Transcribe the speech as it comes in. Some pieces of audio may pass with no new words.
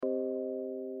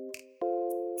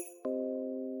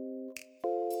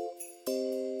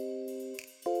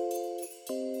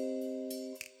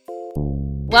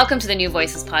Welcome to the New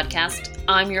Voices podcast.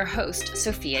 I'm your host,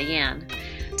 Sophia Yan.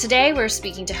 Today we're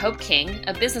speaking to Hope King,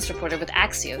 a business reporter with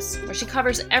Axios, where she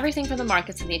covers everything from the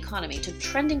markets and the economy to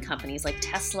trending companies like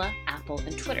Tesla, Apple,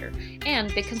 and Twitter,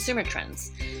 and big consumer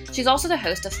trends. She's also the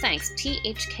host of Thanks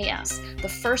THKS, the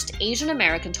first Asian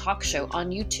American talk show on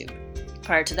YouTube.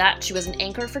 Prior to that, she was an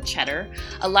anchor for Cheddar,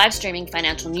 a live streaming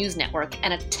financial news network,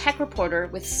 and a tech reporter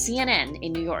with CNN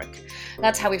in New York.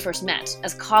 That's how we first met,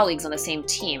 as colleagues on the same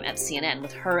team at CNN,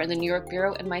 with her in the New York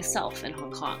bureau and myself in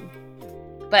Hong Kong.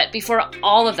 But before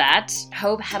all of that,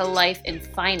 Hope had a life in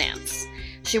finance.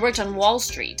 She worked on Wall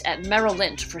Street at Merrill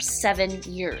Lynch for 7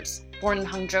 years. Born in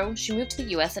Hangzhou, she moved to the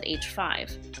US at age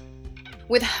 5.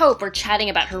 With Hope, we're chatting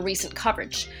about her recent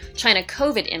coverage, China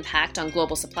COVID impact on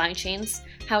global supply chains,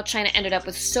 how China ended up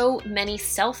with so many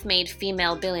self-made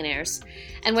female billionaires,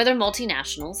 and whether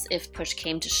multinationals, if push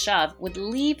came to shove, would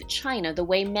leave China the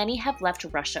way many have left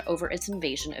Russia over its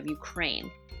invasion of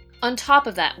Ukraine. On top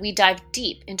of that, we dive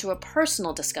deep into a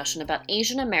personal discussion about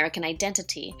Asian American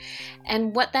identity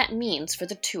and what that means for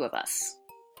the two of us.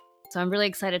 So I'm really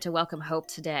excited to welcome Hope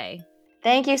today.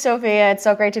 Thank you, Sophia. It's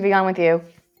so great to be on with you.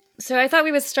 So I thought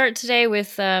we would start today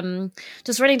with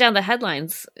just running down the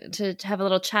headlines to have a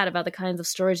little chat about the kinds of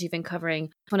stories you've been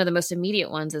covering. One of the most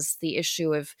immediate ones is the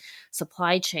issue of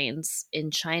supply chains in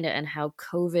China and how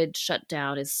COVID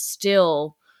shutdown is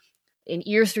still, in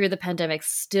year 3 of the pandemic,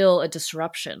 still a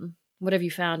disruption. What have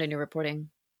you found in your reporting?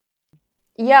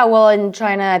 Yeah, well, in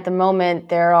China at the moment,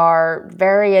 there are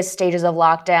various stages of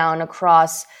lockdown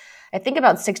across, I think,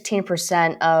 about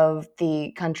 16% of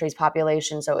the country's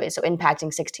population, so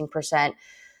impacting 16%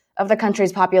 of the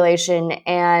country's population.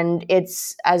 And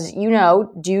it's, as you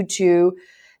know, due to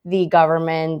the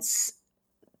government's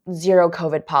zero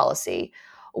COVID policy.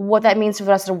 What that means for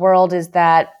the rest of the world is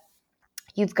that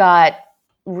you've got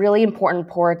really important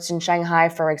ports in Shanghai,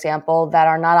 for example, that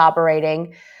are not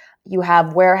operating. You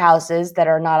have warehouses that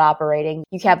are not operating.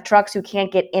 You have trucks who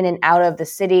can't get in and out of the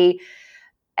city.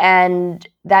 And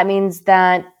that means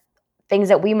that things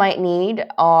that we might need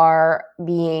are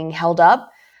being held up.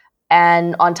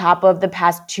 And on top of the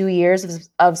past 2 years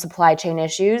of supply chain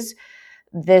issues,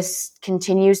 this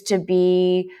continues to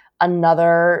be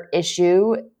another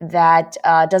issue that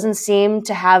doesn't seem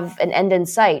to have an end in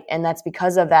sight. And that's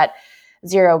because of that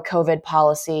zero COVID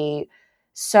policy.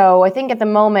 So I think at the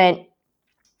moment,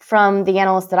 from the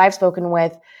analysts that I've spoken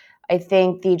with, I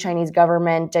think the Chinese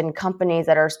government and companies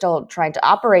that are still trying to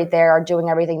operate there are doing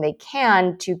everything they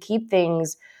can to keep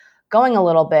things going a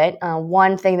little bit.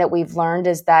 One thing that we've learned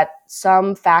is that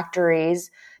some factories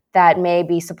that may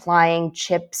be supplying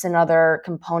chips and other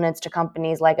components to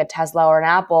companies like a Tesla or an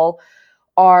Apple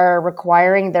are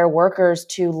requiring their workers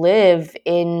to live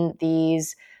in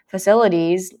these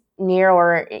facilities near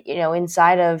or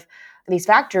inside of these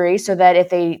factories, so that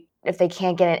if they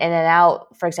can't get in and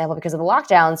out, for example, because of the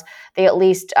lockdowns, they at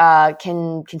least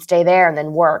can stay there and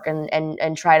then work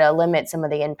and try to limit some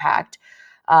of the impact.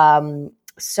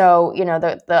 So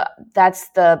that's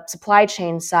the supply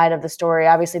chain side of the story.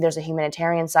 Obviously, there's a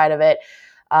humanitarian side of it.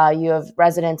 You have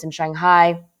residents in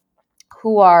Shanghai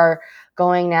who are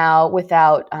going now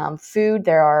without food.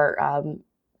 There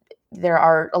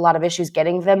are a lot of issues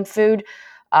getting them food.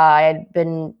 I had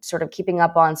been sort of keeping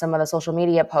up on some of the social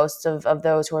media posts of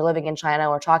those who are living in China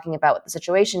or talking about the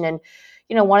situation. And,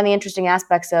 one of the interesting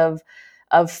aspects of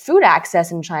food access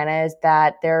in China is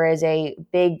that there is a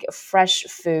big fresh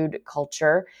food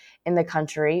culture in the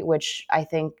country, which I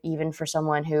think even for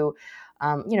someone who,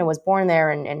 was born there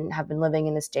and have been living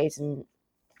in the States and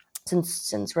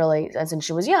since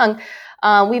she was young,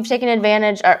 we've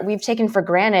taken for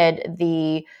granted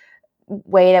the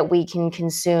way that we can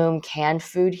consume canned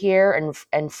food here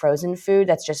and frozen food.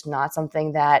 That's just not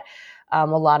something that a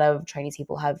lot of Chinese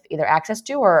people have either access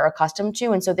to or are accustomed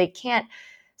to. And so they can't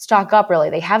stock up really.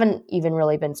 They haven't even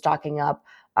really been stocking up.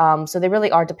 So they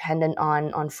really are dependent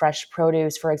on fresh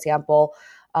produce, for example,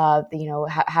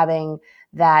 having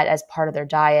that as part of their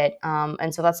diet.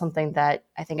 And so that's something that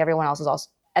I think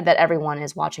everyone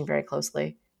is watching very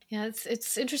closely. Yeah,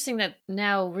 it's interesting that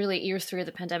now, really year 3 of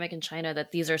the pandemic in China,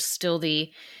 that these are still the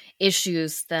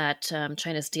issues that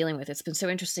China's dealing with. It's been so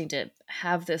interesting to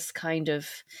have this kind of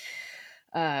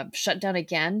shutdown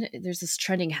again. There's this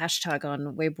trending hashtag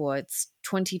on Weibo. It's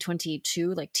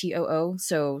 2022, like TOO.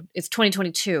 So it's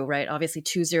 2022, right? Obviously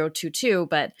 2022,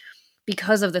 but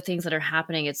because of the things that are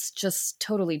happening, it's just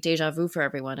totally deja vu for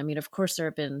everyone. I mean, of course, there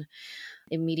have been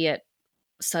immediate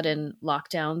sudden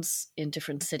lockdowns in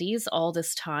different cities all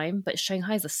this time, but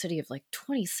Shanghai is a city of like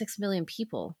 26 million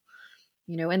people,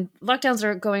 and lockdowns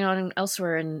are going on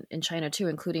elsewhere in China too,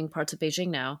 including parts of Beijing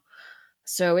now.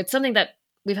 So it's something that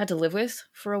we've had to live with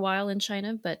for a while in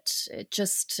China, but it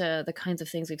just the kinds of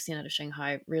things we've seen out of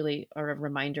Shanghai really are a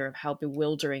reminder of how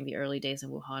bewildering the early days in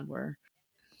Wuhan were.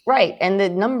 Right. And the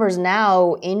numbers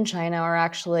now in China are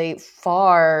actually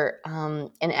far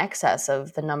in excess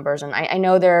of the numbers. And I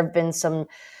know there have been some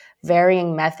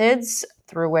varying methods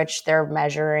through which they're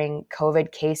measuring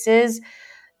COVID cases.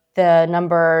 The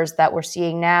numbers that we're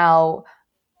seeing now,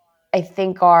 I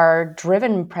think, are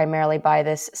driven primarily by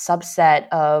this subset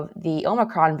of the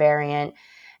Omicron variant.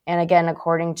 And again,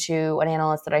 according to an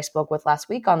analyst that I spoke with last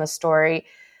week on the story,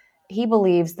 he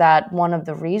believes that one of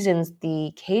the reasons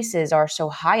the cases are so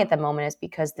high at the moment is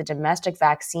because the domestic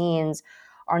vaccines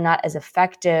are not as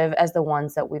effective as the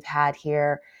ones that we've had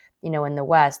here, in the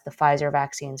West, the Pfizer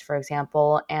vaccines, for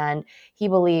example. And he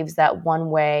believes that one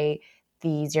way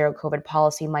the zero COVID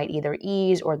policy might either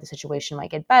ease or the situation might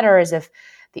get better is if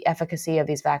the efficacy of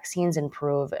these vaccines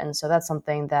improve. And so that's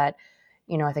something that,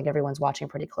 I think everyone's watching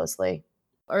pretty closely.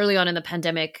 Early on in the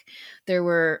pandemic, there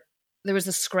was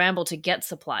a scramble to get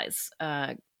supplies,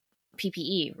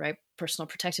 PPE, right? Personal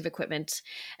protective equipment.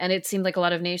 And it seemed like a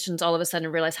lot of nations all of a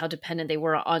sudden realized how dependent they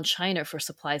were on China for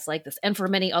supplies like this and for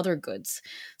many other goods.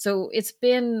 So it's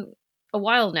been a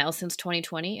while now since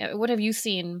 2020. What have you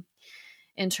seen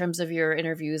in terms of your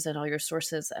interviews and all your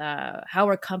sources? How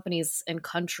are companies and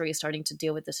countries starting to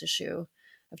deal with this issue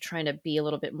of trying to be a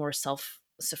little bit more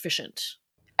self-sufficient?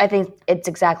 I think it's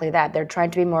exactly that. They're trying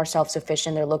to be more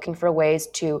self-sufficient. They're looking for ways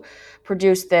to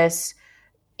produce this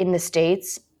in the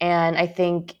States. And I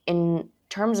think in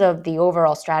terms of the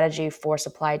overall strategy for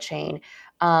supply chain,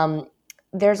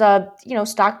 there's a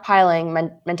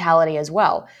stockpiling mentality as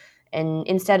well. And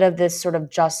instead of this sort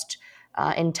of just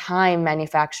in time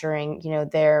manufacturing,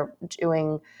 they're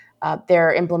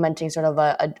implementing sort of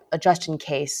a just in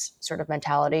case sort of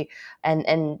mentality,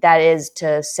 and that is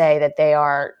to say that they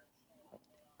are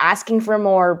asking for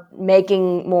more,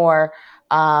 making more,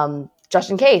 just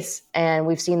in case. And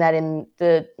we've seen that in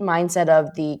the mindset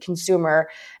of the consumer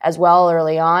as well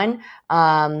early on,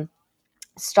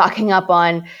 stocking up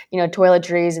on,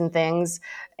 toiletries and things.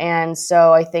 And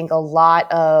so I think a lot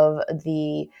of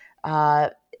the,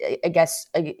 the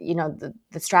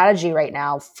strategy right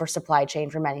now for supply chain,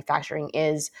 for manufacturing,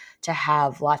 is to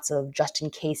have lots of just in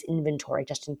case inventory,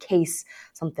 just in case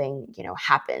something,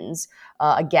 happens,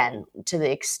 again, to the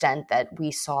extent that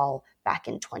we saw back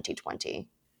in 2020.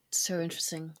 So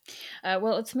interesting.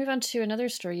 Well, let's move on to another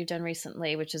story you've done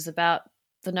recently, which is about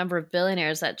the number of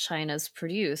billionaires that China's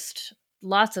produced.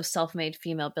 Lots of self-made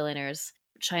female billionaires,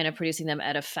 China producing them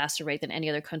at a faster rate than any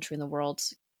other country in the world.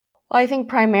 Well, I think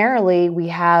primarily we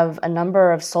have a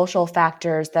number of social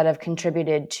factors that have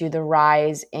contributed to the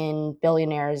rise in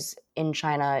billionaires in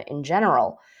China in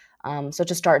general. So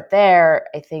to start there,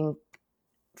 I think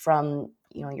from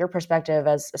your perspective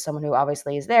as someone who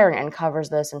obviously is there and covers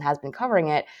this and has been covering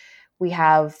it, we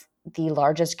have the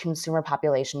largest consumer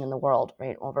population in the world,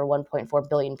 right? Over 1.4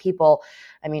 billion people.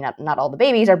 I mean, not all the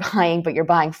babies are buying, but you're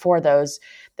buying for those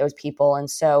people.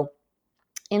 And so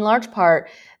in large part,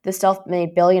 the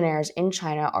self-made billionaires in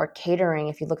China are catering,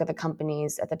 if you look at the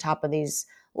companies at the top of these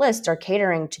lists, are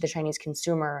catering to the Chinese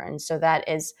consumer. And so that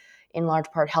is in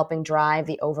large part helping drive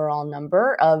the overall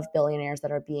number of billionaires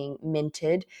that are being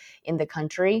minted in the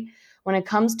country. When it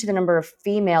comes to the number of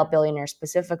female billionaires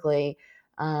specifically,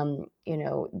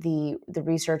 the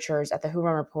researchers at the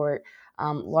Hurun Report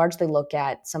largely look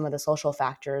at some of the social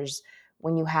factors.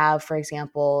 When you have, for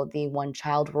example, the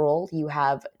one-child rule, you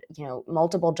have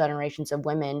multiple generations of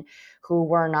women who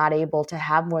were not able to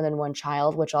have more than one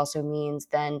child, which also means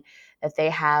then that they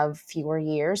have fewer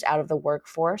years out of the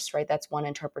workforce, right? That's one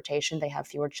interpretation. They have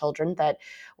fewer children that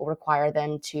will require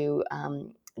them to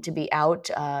be out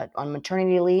on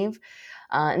maternity leave.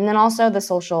 And then also the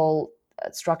social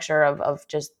structure of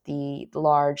just the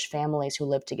large families who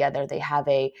live together. They have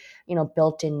a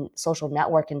built-in social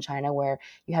network in China where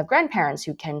you have grandparents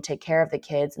who can take care of the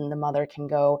kids, and the mother can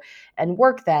go and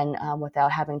work then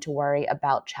without having to worry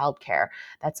about childcare.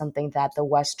 That's something that the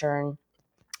Western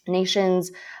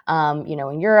nations,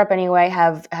 in Europe anyway,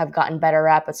 have gotten better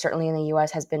at, but certainly in the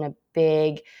U.S. has been a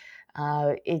big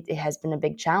it has been a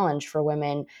big challenge for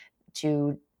women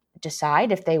to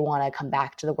decide if they want to come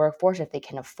back to the workforce, if they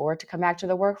can afford to come back to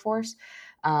the workforce.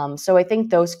 So I think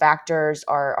those factors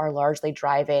are largely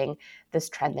driving this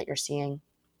trend that you're seeing.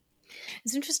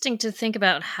 It's interesting to think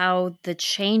about how the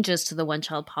changes to the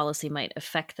one-child policy might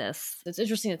affect this. It's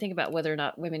interesting to think about whether or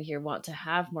not women here want to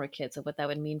have more kids and what that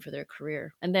would mean for their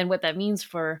career. And then what that means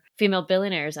for female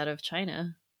billionaires out of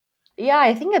China. Yeah,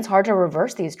 I think it's hard to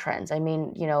reverse these trends. I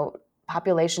mean,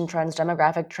 population trends,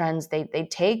 demographic trends, they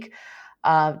take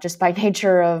just by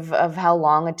nature of how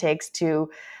long it takes to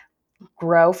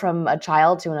grow from a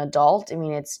child to an adult. I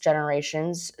mean, it's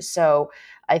generations. So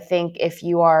I think if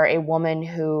you are a woman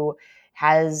who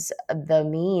has the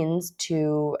means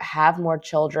to have more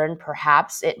children,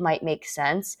 perhaps it might make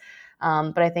sense.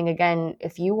 But I think, again,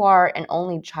 if you are an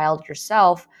only child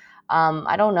yourself,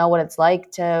 I don't know what it's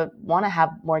like to want to have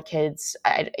more kids.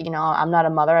 I'm not a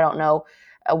mother. I don't know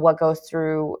what goes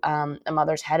through a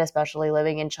mother's head, especially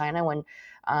living in China when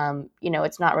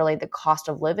it's not really the cost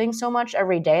of living so much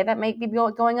every day that may be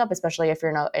going up, especially if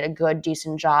you're in a good,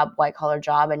 decent job, white collar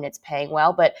job, and it's paying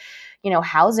well. But,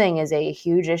 housing is a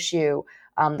huge issue.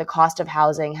 The cost of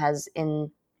housing has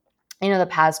in the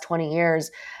past 20 years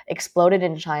exploded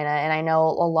in China. And I know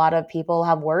a lot of people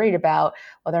have worried about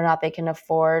whether or not they can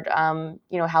afford,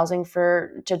 housing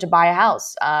to buy a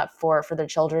house for their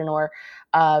children, or,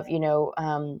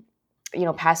 passing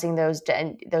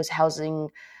those housing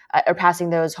or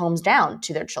passing those homes down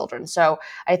to their children. So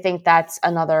I think that's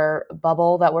another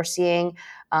bubble that we're seeing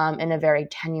in a very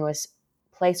tenuous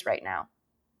place right now.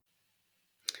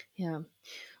 Yeah.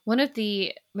 One of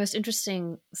the most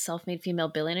interesting self-made female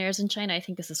billionaires in China, I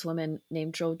think, is this woman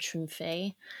named Zhou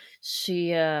Chunfei.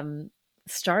 She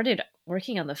started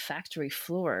working on the factory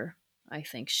floor. I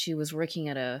think she was working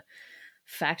at a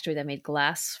factory that made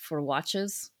glass for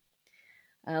watches.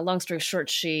 Long story short,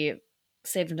 she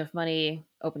saved enough money,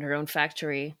 opened her own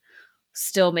factory,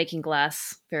 still making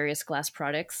various glass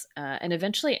products, and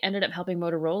eventually ended up helping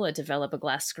Motorola develop a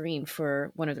glass screen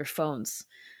for one of their phones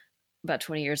about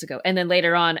 20 years ago. And then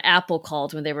later on, Apple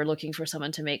called when they were looking for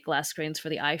someone to make glass screens for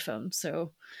the iPhone.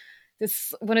 So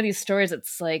this one of these stories,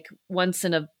 it's like once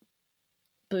in a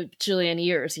bajillion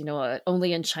years,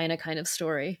 only in China kind of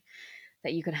story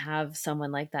that you can have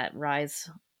someone like that rise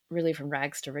really from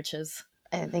rags to riches.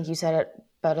 I think you said it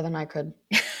better than I could.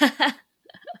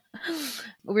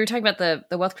 We were talking about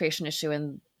the wealth creation issue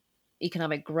and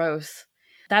economic growth.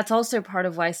 That's also part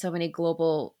of why so many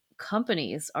global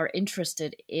companies are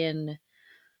interested in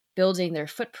building their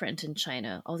footprint in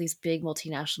China. All these big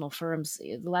multinational firms.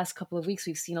 The last couple of weeks,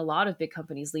 we've seen a lot of big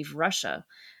companies leave Russia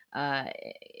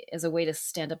as a way to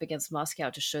stand up against Moscow,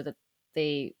 to show that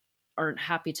they aren't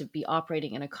happy to be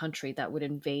operating in a country that would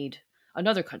invade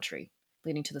another country,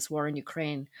 leading to this war in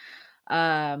Ukraine.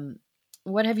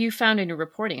 What have you found in your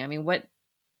reporting? I mean,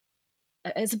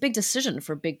 it's a big decision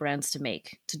for big brands to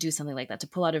make, to do something like that, to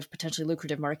pull out of potentially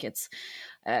lucrative markets.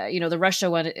 The Russia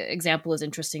one example is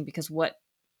interesting because what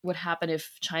would happen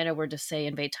if China were to, say,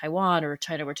 invade Taiwan, or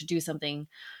China were to do something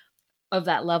of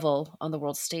that level on the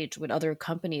world stage? Would other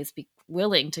companies be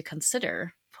willing to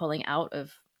consider pulling out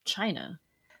of China?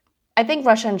 I think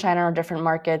Russia and China are different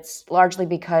markets, largely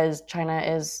because China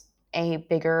is a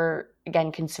bigger,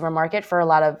 again, consumer market for a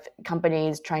lot of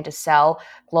companies trying to sell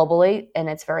globally, and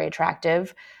it's very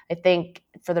attractive. I think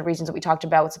for the reasons that we talked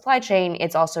about with supply chain,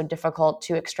 it's also difficult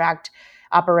to extract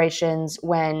operations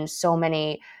when so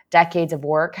many decades of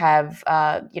work has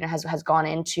gone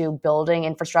into building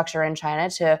infrastructure in China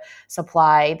to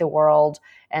supply the world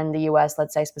and the U.S.,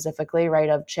 let's say specifically, right,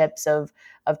 of chips, of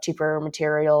cheaper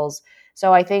materials.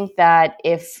 So I think that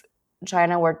if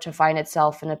China were to find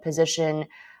itself in a position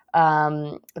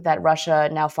that Russia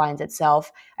now finds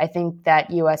itself, I think that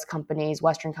U.S. companies,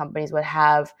 Western companies, would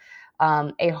have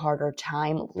a harder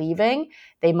time leaving.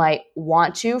 They might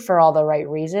want to for all the right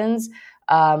reasons,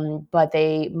 but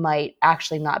they might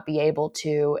actually not be able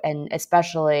to. And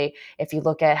especially if you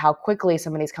look at how quickly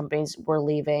some of these companies were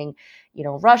leaving,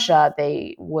 Russia,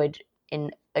 they would,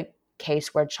 in a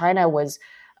case where China was,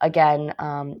 again,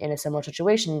 in a similar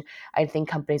situation, I think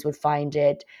companies would find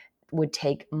it would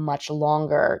take much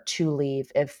longer to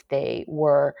leave if they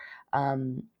were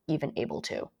even able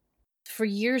to. For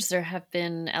years, there have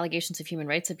been allegations of human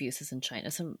rights abuses in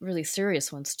China, some really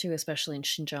serious ones too, especially in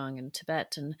Xinjiang and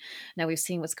Tibet. And now we've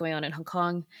seen what's going on in Hong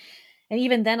Kong. And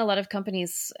even then, a lot of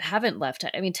companies haven't left.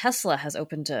 I mean, Tesla has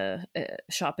opened a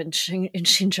shop in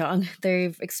Xinjiang.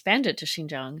 They've expanded to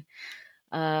Xinjiang.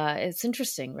 It's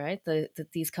interesting, right?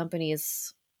 That these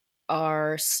companies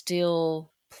are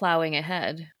still plowing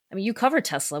ahead. I mean, you cover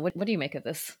Tesla. What do you make of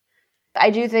this? I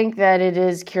do think that it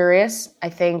is curious. I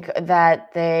think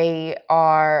that they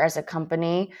are, as a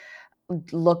company,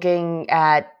 looking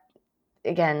at,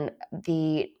 again,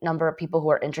 the number of people who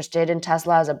are interested in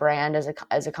Tesla as a brand, as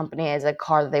a company, as a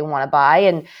car that they want to buy,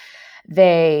 and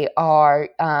they are.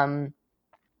 I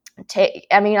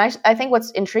think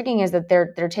what's intriguing is that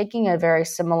they're taking a very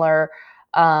similar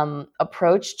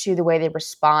approach to the way they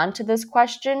respond to this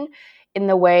question, in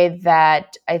the way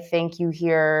that I think you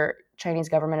hear Chinese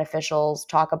government officials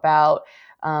talk about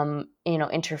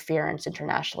interference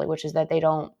internationally, which is that they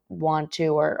don't want to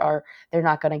or they're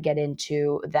not going to get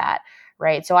into that,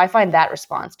 right? So I find that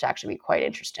response to actually be quite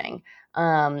interesting.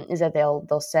 Is that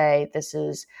they'll say this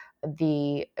is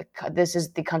the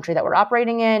country that we're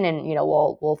operating in, and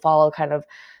we'll follow kind of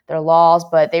their laws,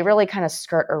 but they really kind of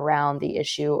skirt around the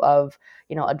issue of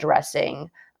addressing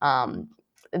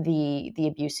the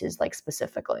abuses like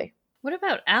specifically. What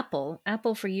about Apple?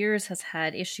 Apple for years has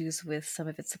had issues with some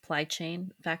of its supply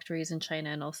chain factories in China,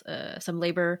 and also some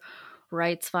labor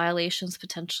rights violations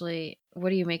potentially. What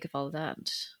do you make of all of that?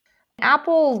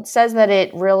 Apple says that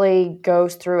it really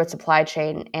goes through its supply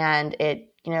chain and it,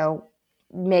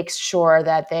 makes sure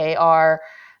that they are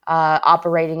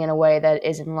operating in a way that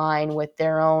is in line with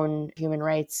their own human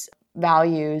rights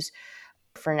values.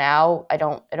 For now, I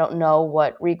don't know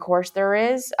what recourse there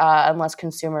is unless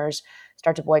consumers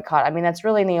start to boycott. I mean, that's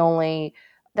really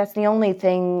that's the only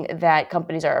thing that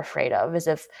companies are afraid of, is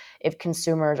if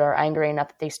consumers are angry enough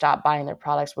that they stop buying their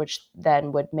products, which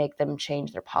then would make them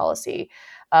change their policy.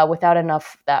 Without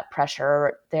enough that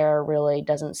pressure, there really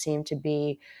doesn't seem to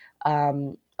be,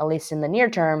 at least in the near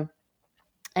term,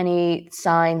 any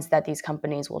signs that these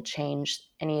companies will change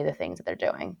any of the things that they're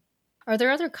doing. Are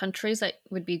there other countries that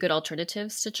would be good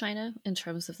alternatives to China in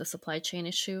terms of the supply chain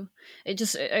issue?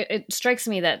 It strikes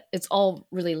me that it's all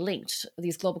really linked.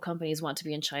 These global companies want to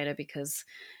be in China because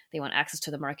they want access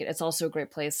to the market. It's also a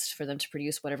great place for them to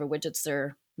produce whatever widgets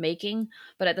they're making.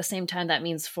 But at the same time, that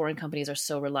means foreign companies are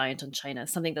so reliant on China,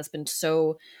 something that's been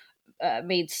so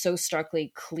made so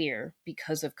starkly clear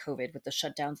because of COVID, with the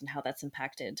shutdowns and how that's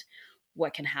impacted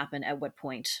what can happen at what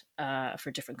point for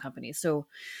different companies. So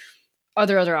are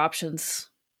there other options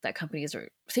that companies are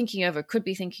thinking of or could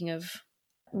be thinking of?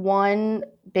 One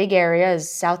big area is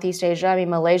Southeast Asia. I mean,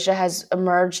 Malaysia has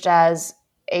emerged as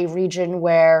a region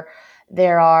where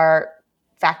there are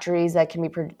factories that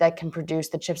can produce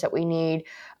the chips that we need.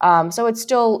 So it's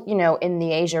still, in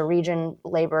the Asia region,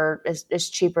 labor is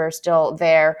cheaper still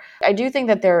there. I do think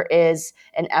that there is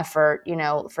an effort,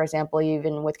 for example,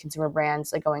 even with consumer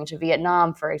brands like going to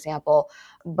Vietnam, for example.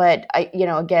 But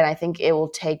again, I think it will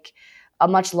take a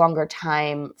much longer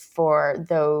time for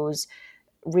those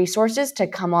resources to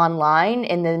come online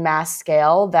in the mass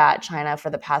scale that China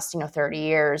for the past 30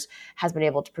 years has been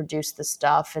able to produce this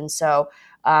stuff. And so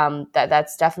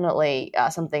that's definitely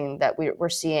something that we're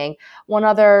seeing. One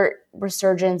other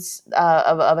resurgence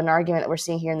of an argument that we're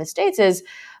seeing here in the States is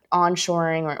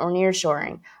onshoring or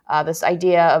nearshoring. This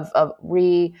idea of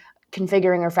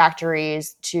reconfiguring our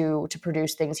factories to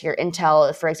produce things here.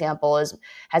 Intel, for example,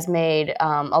 has made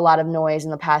a lot of noise in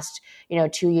the past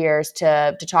 2 years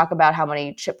to talk about how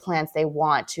many chip plants they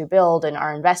want to build and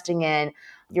are investing in.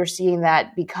 You're seeing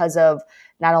that because of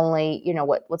not only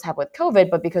what's happened with COVID,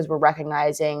 but because we're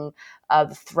recognizing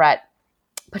the threat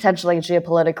potentially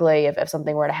geopolitically if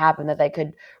something were to happen, that they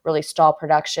could really stall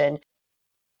production.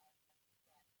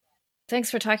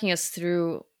 Thanks for talking us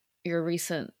through your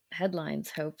recent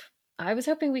headlines, Hope. I was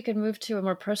hoping we could move to a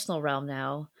more personal realm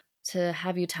now, to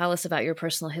have you tell us about your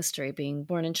personal history, being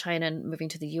born in China and moving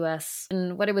to the US,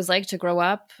 and what it was like to grow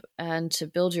up and to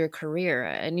build your career.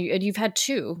 And you've had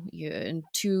two in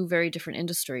two very different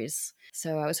industries.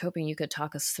 So I was hoping you could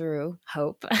talk us through,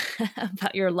 Hope,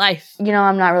 about your life. I'm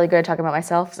not really good at talking about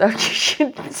myself.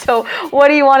 So what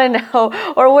do you want to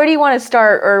know? Or where do you want to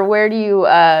start? Or where do you...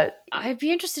 I'd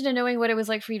be interested in knowing what it was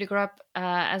like for you to grow up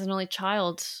as an only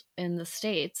child in the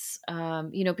States.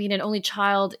 Being an only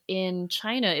child in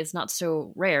China is not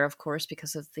so rare, of course,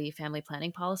 because of the family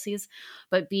planning policies,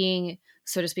 but being,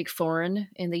 so to speak, foreign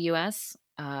in the US,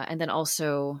 and then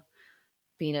also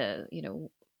being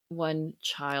one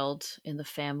child in the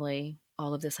family,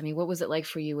 all of this. I mean, what was it like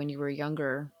for you when you were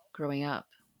younger growing up?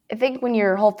 I think when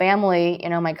your whole family,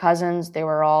 my cousins, they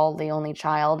were all the only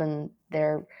child in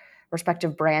their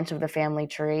respective branch of the family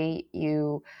tree,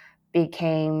 you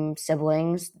became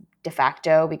siblings de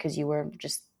facto because you were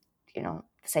just, the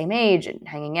same age and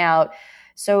hanging out.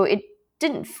 So it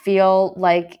didn't feel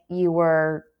like you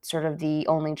were sort of the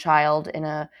only child in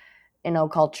a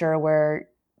culture where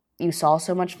you saw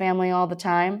so much family all the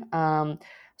time.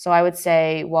 So I would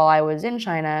say while I was in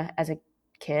China as a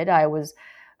kid, I was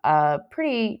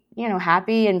pretty,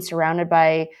 happy and surrounded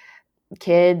by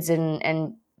kids,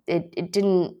 and it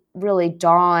didn't really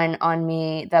dawn on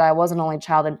me that I was an only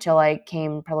child until I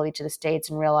came probably to the States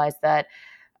and realized that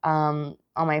all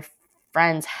my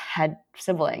friends had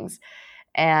siblings,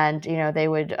 and they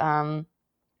would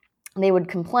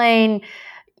complain,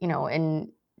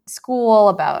 in school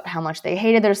about how much they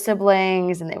hated their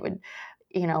siblings, and they would,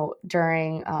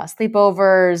 during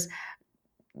sleepovers,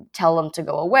 tell them to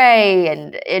go away.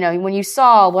 And, when I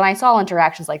saw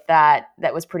interactions like that,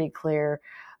 that was pretty clear.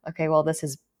 Okay, well, this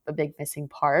is a big missing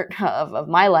part of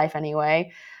my life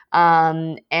anyway.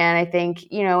 And I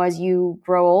think, as you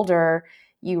grow older,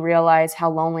 you realize how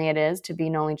lonely it is to be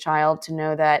an only child, to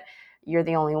know that you're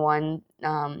the only one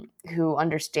who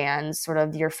understands sort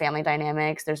of your family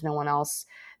dynamics. There's no one else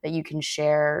that you can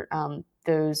share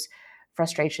those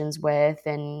frustrations with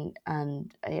and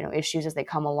issues as they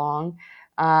come along.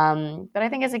 But I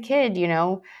think as a kid,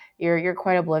 you're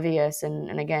quite oblivious.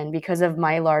 And again, because of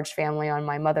my large family on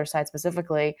my mother's side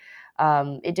specifically,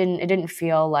 it didn't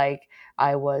feel like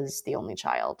I was the only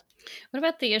child. What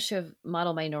about the issue of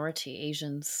model minority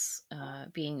Asians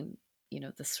being,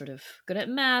 this sort of good at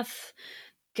math,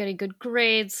 getting good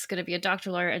grades, going to be a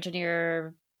doctor, lawyer,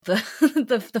 engineer,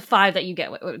 the five that you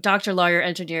get, doctor, lawyer,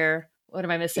 engineer, what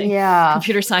am I missing? Yeah.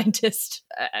 Computer scientist.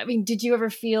 I mean, did you ever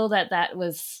feel that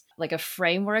was like a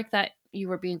framework that you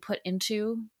were being put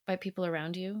into by people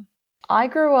around you? I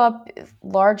grew up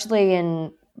largely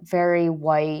in very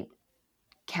white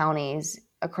counties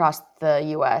across the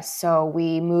U.S. So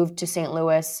we moved to St.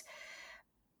 Louis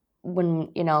when,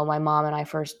 my mom and I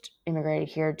first immigrated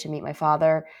here to meet my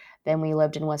father. Then we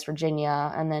lived in West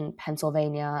Virginia, and then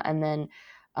Pennsylvania, and then,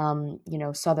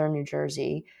 southern New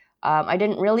Jersey. I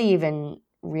didn't really even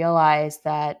realize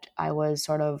that I was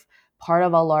sort of part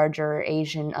of a larger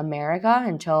Asian America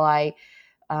until I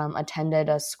attended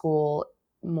a school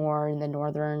more in the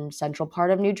northern central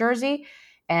part of New Jersey.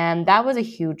 And that was a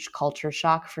huge culture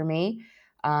shock for me.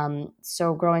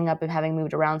 So growing up and having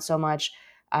moved around so much,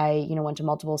 I, went to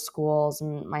multiple schools,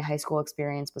 and my high school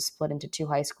experience was split into two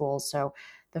high schools. So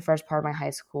the first part of my high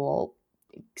school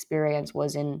experience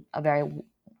was in a very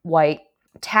white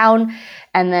town.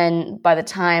 And then by the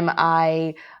time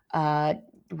I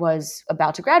was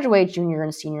about to graduate, junior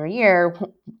and senior year,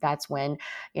 that's when,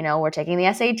 we're taking the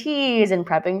SATs and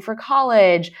prepping for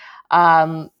college.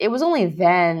 It was only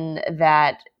then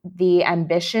that the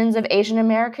ambitions of Asian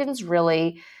Americans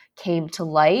really came to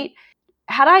light.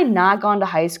 Had I not gone to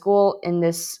high school in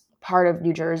this part of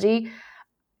New Jersey,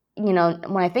 when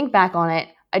I think back on it,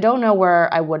 I don't know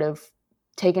where I would have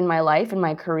taken my life and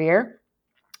my career.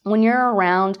 When you're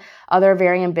around other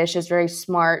very ambitious, very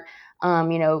smart,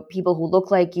 people who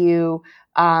look like you,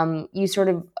 you sort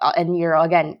of, and you're,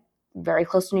 again, very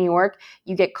close to New York,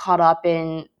 you get caught up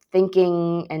in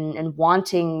thinking and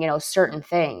wanting, certain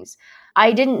things.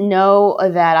 I didn't know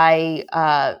that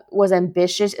I was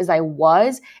ambitious as I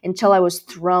was until I was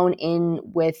thrown in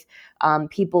with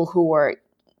people who were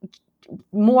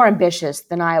more ambitious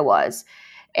than I was.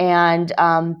 And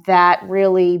that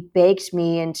really baked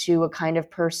me into a kind of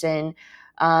person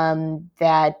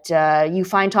that you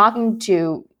find talking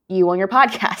to you on your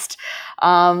podcast.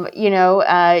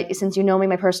 Since you know me,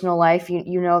 my personal life,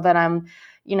 you know that I'm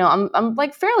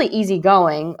like fairly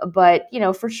easygoing, but,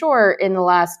 for sure in the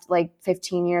last like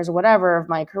 15 years or whatever of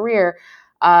my career,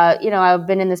 I've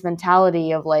been in this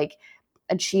mentality of like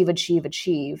achieve.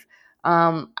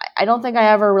 I don't think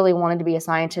I ever really wanted to be a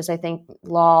scientist. I think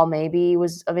law maybe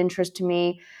was of interest to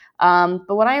me.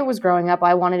 But when I was growing up,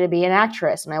 I wanted to be an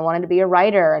actress, and I wanted to be a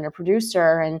writer and a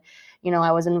producer. And,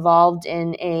 I was involved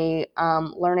in a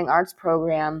learning arts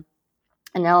program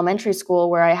in elementary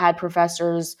school where I had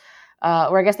professors,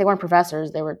 or I guess they weren't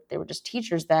professors, they were just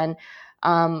teachers then,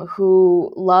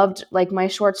 who loved like my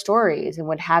short stories and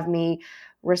would have me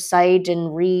recite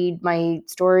and read my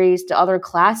stories to other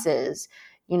classes.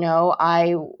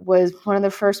 I was one of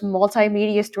the first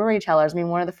multimedia storytellers. I mean,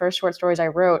 one of the first short stories I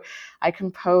wrote, I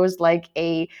composed like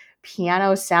a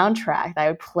piano soundtrack that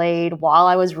I played while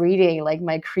I was reading like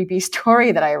my creepy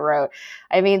story that I wrote.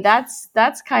 I mean, that's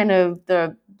kind of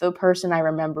the person I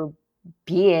remember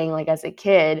being like as a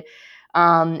kid.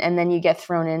 And then you get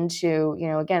thrown into,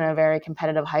 again, a very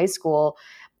competitive high school.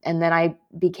 And then I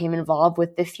became involved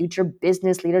with the Future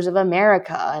Business Leaders of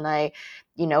America. And I,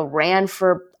 ran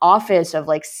for office of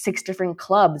like 6 different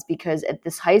clubs, because at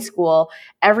this high school,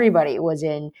 everybody was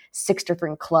in 6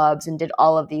 different clubs and did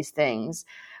all of these things.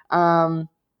 And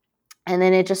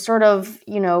then it just sort of,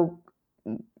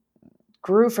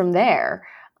 grew from there.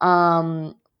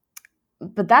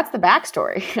 But that's the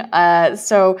backstory.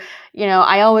 So,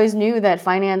 I always knew that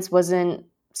finance wasn't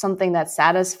something that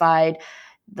satisfied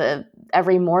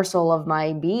every morsel of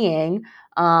my being.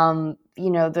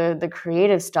 The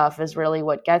creative stuff is really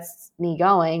what gets me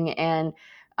going. And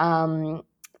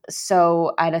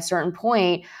so at a certain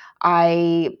point,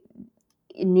 I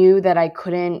knew that I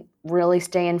couldn't really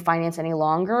stay in finance any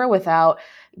longer without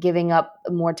giving up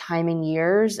more time and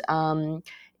years. And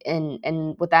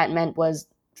what that meant was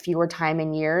fewer time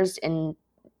and years in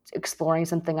exploring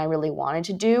something I really wanted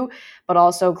to do, but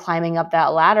also climbing up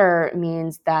that ladder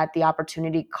means that the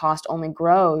opportunity cost only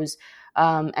grows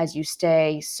as you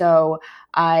stay. So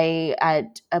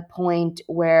at a point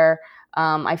where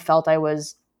I felt I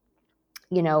was,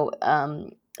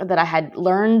 that I had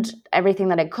learned everything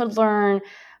that I could learn,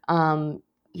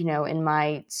 in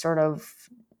my sort of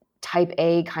type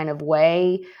A kind of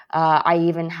way. I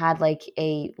even had like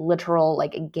a literal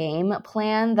like a game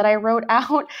plan that I wrote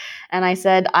out. And I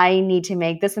said, I need to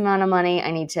make this amount of money.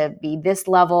 I need to be this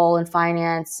level in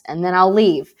finance, and then I'll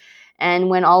leave. And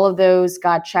when all of those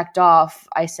got checked off,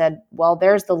 I said, well,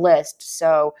 there's the list.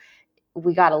 So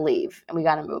we got to leave and we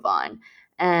got to move on.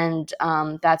 And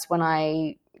that's when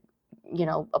I,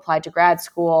 applied to grad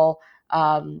school.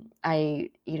 I,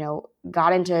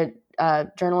 got into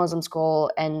journalism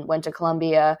school and went to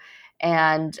Columbia.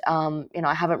 And,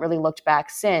 I haven't really looked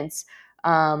back since.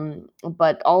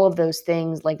 But all of those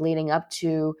things, like leading up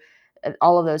to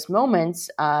all of those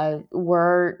moments,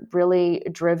 were really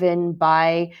driven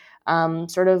by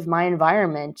sort of my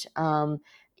environment. I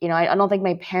don't think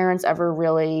my parents ever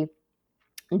really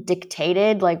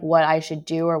dictated like what I should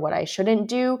do or what I shouldn't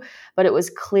do, but it was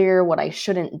clear what I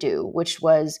shouldn't do, which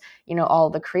was, all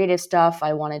the creative stuff.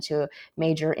 I wanted to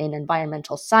major in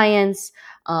environmental science.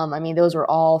 Those were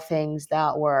all things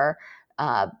that were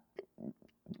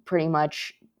pretty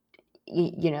much,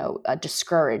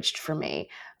 discouraged for me.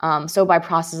 So by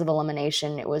process of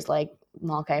elimination, it was like,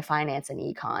 okay, finance and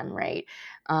econ, right?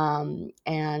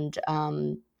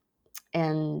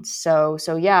 And so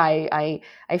yeah,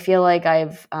 I feel like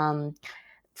I've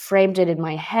framed it in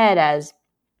my head as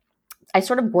I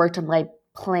sort of worked on my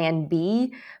plan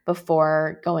B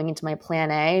before going into my plan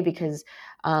A, because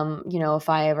if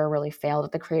I ever really failed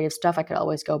at the creative stuff, I could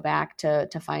always go back to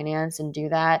finance and do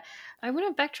that. I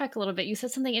want to backtrack a little bit. You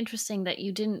said something interesting, that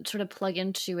you didn't sort of plug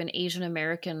into an Asian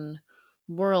American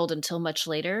world until much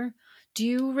later. Do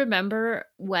you remember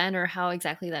when or how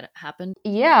exactly that happened?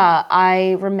 Yeah,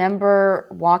 I remember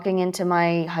walking into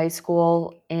my high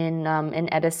school in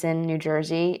Edison, New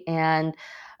Jersey, and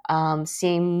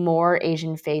seeing more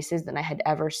Asian faces than I had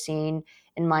ever seen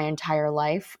in my entire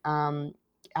life,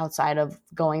 outside of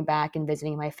going back and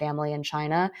visiting my family in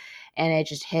China. And it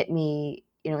just hit me,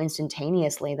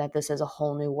 instantaneously that this is a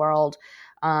whole new world.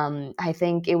 I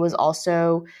think it was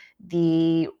also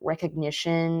the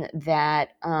recognition that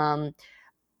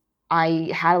I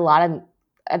had a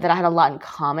lot in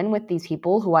common with these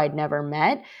people who I'd never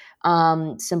met,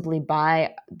 simply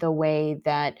by the way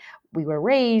that we were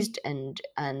raised, and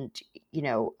a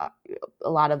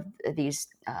lot of these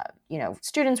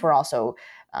students were also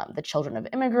the children of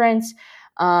immigrants.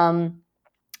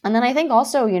 And then I think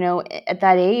also, at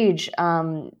that age,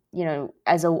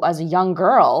 as a young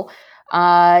girl,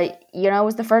 it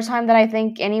was the first time that I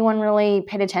think anyone really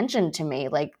paid attention to me,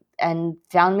 like, and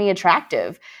found me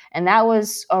attractive. And that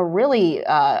was a really,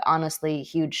 honestly,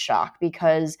 huge shock,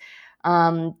 because,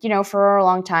 for a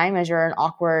long time, as you're an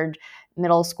awkward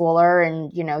middle schooler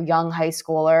and, young high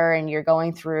schooler, and you're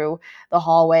going through the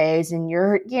hallways and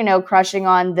you're, crushing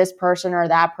on this person or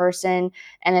that person,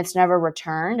 and it's never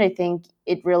returned. I think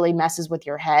it really messes with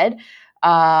your head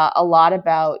a lot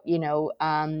about,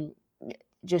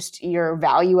 just your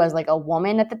value as like a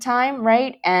woman at the time,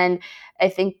 right? And I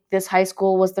think this high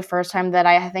school was the first time that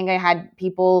I think I had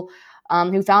people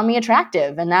who found me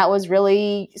attractive, and that was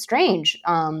really strange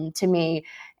to me.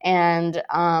 And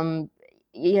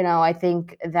I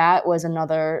think that was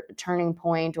another turning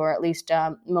point, or at least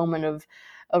a moment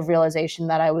of realization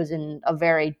that I was in a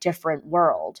very different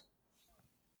world.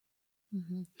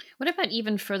 Mm-hmm. What about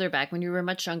even further back, when you were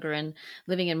much younger and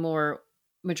living in more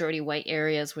majority white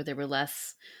areas where there were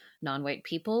less non-white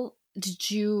people? Did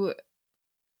you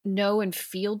know and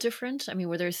feel different?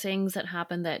 Were there things that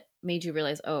happened that made you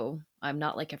realize, oh, I'm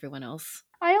not like everyone else?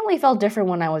 I only felt different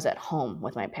when I was at home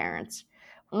with my parents.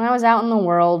 When I was out in the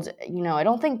world, I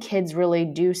don't think kids really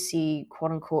do see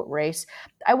quote unquote race.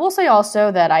 I will say also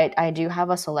that I do have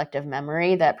a selective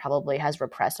memory that probably has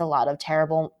repressed a lot of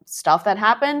terrible stuff that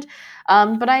happened.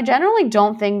 But I generally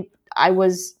don't think I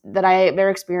ever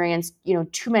experienced,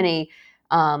 too many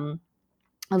of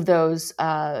those,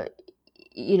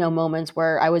 moments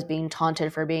where I was being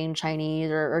taunted for being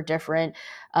Chinese or different.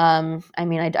 I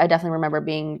definitely remember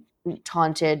being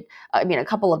taunted, a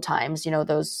couple of times,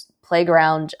 those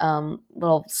playground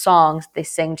little songs they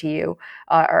sing to you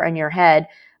are in your head.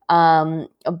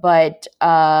 But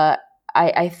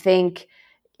I think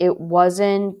it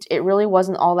really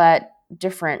wasn't all that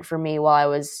different for me while I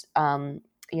was,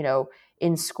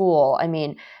 in school.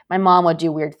 My mom would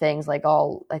do weird things, like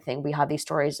I think we have these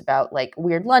stories about like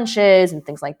weird lunches and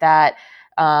things like that.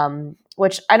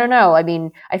 Which I don't know. I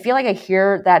mean, I feel like I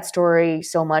hear that story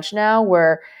so much now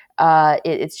where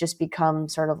it's just become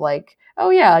sort of like, oh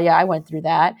yeah, I went through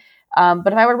that. But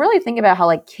if I would really think about how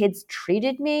like kids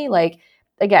treated me, like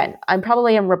again, I'm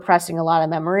probably am repressing a lot of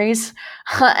memories,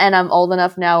 and I'm old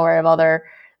enough now where I have other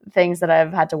things that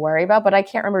I've had to worry about, but I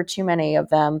can't remember too many of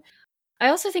them. I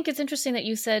also think it's interesting that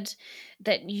you said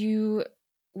that you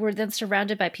were then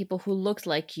surrounded by people who looked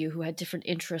like you, who had different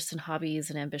interests and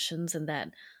hobbies and ambitions, and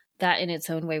that in its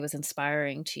own way was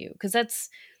inspiring to you. Because that's,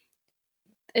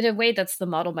 in a way, that's the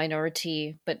model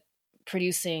minority, but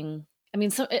producing. I mean,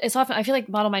 so it's often, I feel like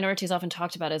model minority is often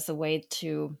talked about as the way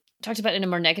to talked about in a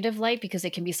more negative light because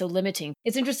it can be so limiting.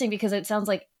 It's interesting because it sounds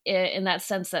like in that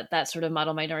sense that that sort of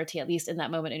model minority, at least in that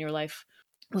moment in your life,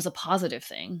 was a positive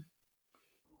thing.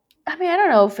 I mean, I don't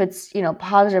know if it's,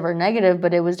 positive or negative,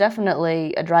 but it was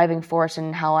definitely a driving force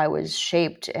in how I was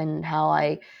shaped and how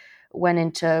I went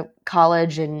into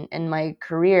college and my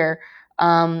career.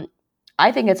 Um,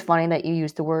 I think it's funny that you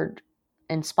used the word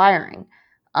inspiring,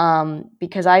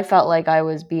 because I felt like I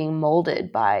was being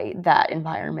molded by that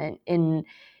environment in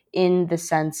the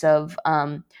sense of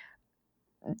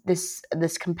this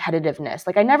competitiveness.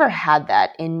 Like I never had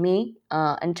that in me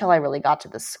until I really got to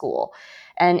the school,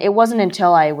 and it wasn't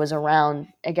until I was around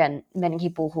again many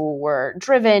people who were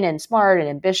driven and smart and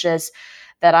ambitious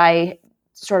that I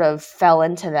sort of fell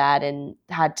into that and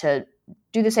had to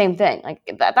do the same thing.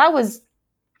 Like that was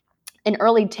an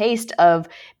early taste of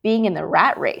being in the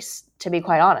rat race, to be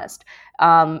quite honest.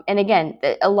 And again,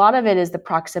 a lot of it is the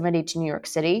proximity to New York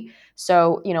City.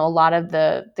 So, a lot of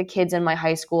the kids in my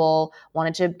high school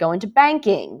wanted to go into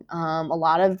banking. A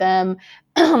lot of them,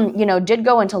 did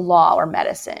go into law or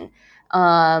medicine.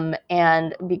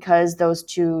 And because those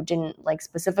two didn't like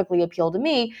specifically appeal to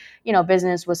me,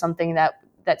 business was something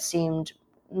that seemed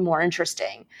more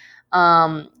interesting.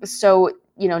 So,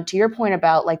 to your point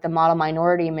about like the model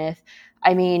minority myth,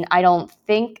 I mean, I don't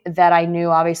think that I knew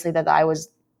obviously that I was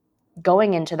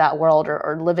going into that world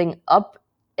or living up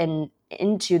and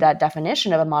into that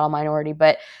definition of a model minority,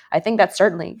 but I think that's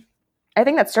certainly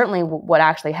what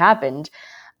actually happened.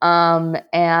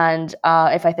 And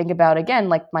if I think about again,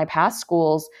 like my past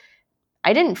schools,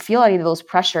 I didn't feel any of those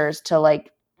pressures to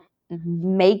like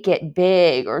make it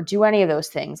big or do any of those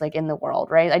things like in the world,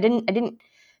 right? I didn't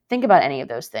think about any of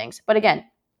those things. But again,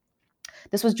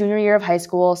 this was junior year of high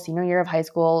school, senior year of high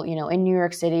school, in New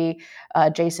York City,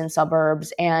 adjacent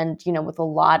suburbs, and, with a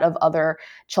lot of other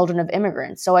children of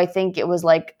immigrants. So I think it was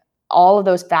like all of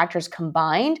those factors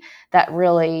combined that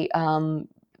really,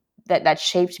 that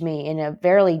shaped me in a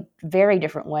very, very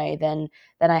different way than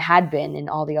I had been in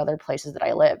all the other places that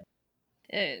I lived.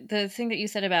 The thing that you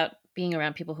said about being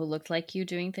around people who looked like you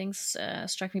doing things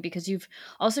struck me because you've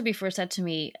also before said to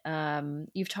me,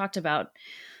 you've talked about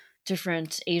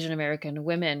different Asian American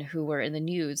women who were in the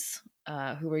news,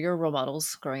 who were your role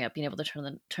models growing up, being able to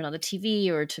turn on the TV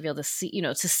or to be able to see,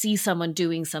 to see someone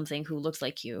doing something who looks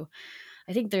like you.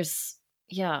 I think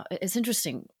it's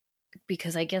interesting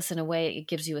because I guess in a way it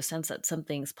gives you a sense that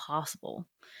something's possible.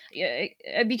 Yeah,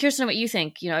 I'd be curious to know what you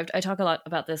think. I talk a lot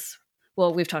about this.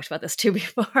 Well, we've talked about this too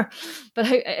before, but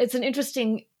it's an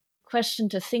interesting question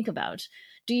to think about.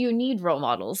 Do you need role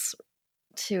models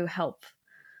to help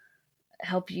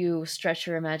you stretch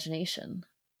your imagination?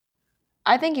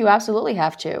 I think you absolutely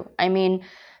have to. I mean,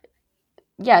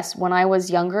 yes, when I was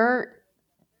younger,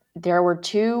 there were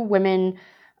two women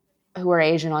who are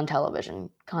Asian on television,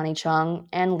 Connie Chung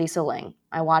and Lisa Ling.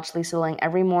 I watched Lisa Ling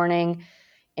every morning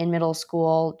in middle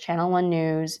school, Channel One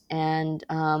News, and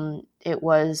it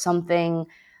was something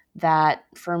that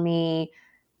for me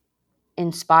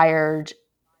inspired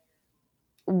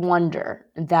wonder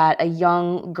that a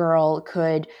young girl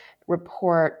could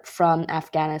report from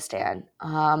Afghanistan.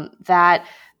 That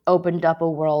opened up a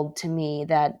world to me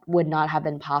that would not have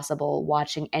been possible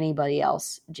watching anybody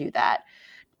else do that.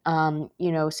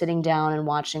 Sitting down and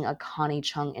watching a Connie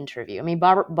Chung interview. I mean,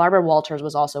 Barbara Walters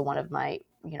was also one of my,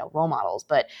 role models,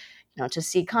 but, to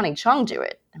see Connie Chung do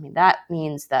it, I mean, that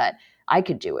means that I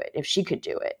could do it if she could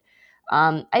do it.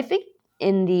 I think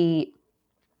in the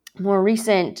more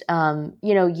recent,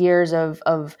 years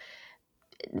of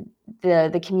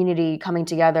the community coming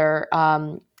together,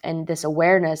 and this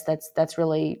awareness that's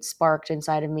really sparked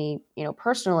inside of me,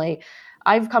 personally,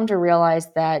 I've come to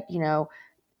realize that,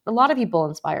 a lot of people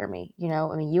inspire me.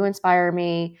 I mean, you inspire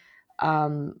me.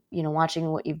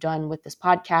 Watching what you've done with this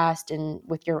podcast and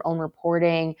with your own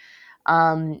reporting,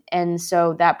 and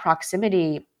so that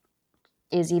proximity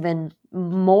is even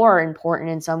more important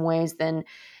in some ways than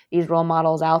these role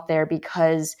models out there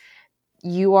because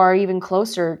you are even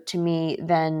closer to me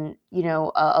than,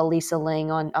 a Lisa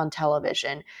Ling on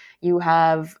television. You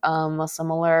have a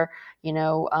similar,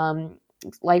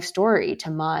 life story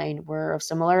to mine. We're of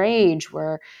similar age.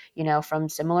 We're, from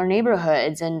similar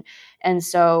neighborhoods. And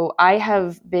so I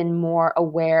have been more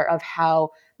aware of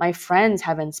how my friends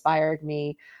have inspired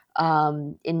me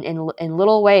in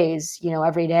little ways,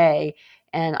 every day.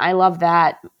 And I love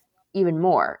that even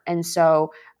more. And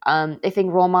so I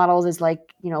think role models is like,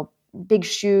 big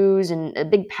shoes and a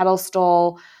big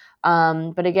pedestal.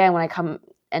 But again, when I come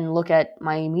and look at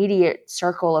my immediate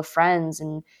circle of friends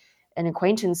and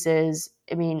acquaintances,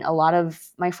 I mean, a lot of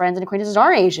my friends and acquaintances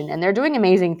are Asian and they're doing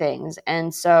amazing things.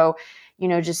 And so,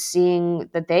 just seeing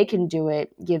that they can do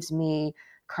it gives me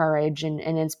courage and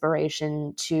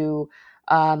inspiration to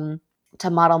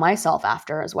model myself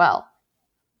after as well.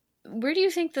 Where do you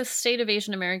think the state of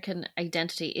Asian American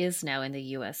identity is now in the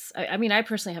US? I mean, I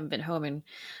personally haven't been home in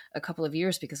a couple of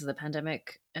years because of the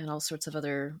pandemic and all sorts of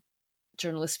other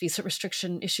journalist visa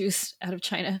restriction issues out of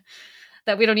China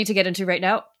that we don't need to get into right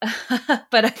now.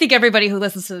 But I think everybody who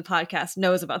listens to the podcast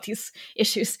knows about these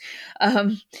issues.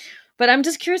 But I'm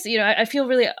just curious, I feel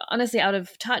really honestly out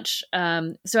of touch.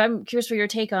 So I'm curious for your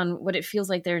take on what it feels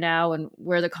like there now and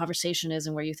where the conversation is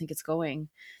and where you think it's going.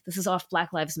 This is off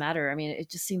Black Lives Matter. I mean, it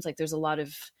just seems like there's a lot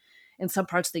of, in some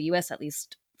parts of the US at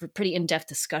least, pretty in-depth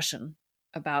discussion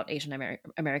about Asian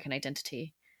American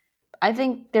identity. I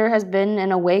think there has been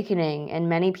an awakening in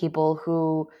many people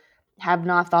who have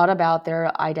not thought about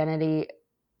their identity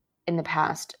in the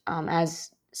past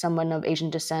as someone of Asian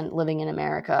descent living in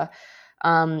America.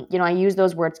 I use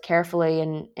those words carefully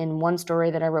in one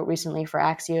story that I wrote recently for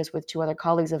Axios with two other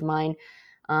colleagues of mine.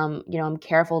 I'm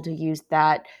careful to use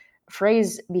that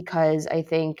phrase because I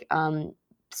think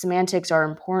semantics are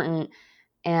important.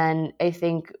 And I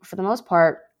think for the most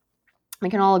part, we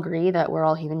can all agree that we're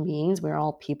all human beings. We're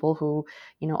all people who,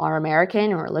 are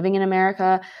American or are living in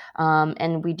America.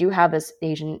 And we do have this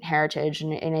Asian heritage.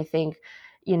 And I think,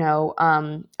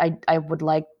 I would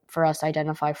like for us to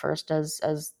identify first as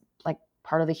like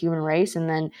part of the human race, and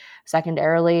then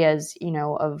secondarily as,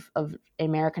 of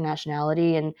American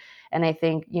nationality. And I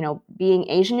think, being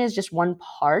Asian is just one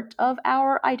part of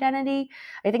our identity.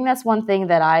 I think that's one thing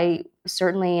that I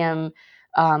certainly am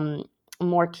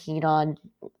more keen on,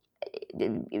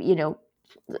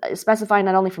 specifying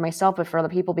not only for myself, but for other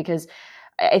people, because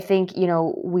I think,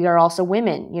 we are also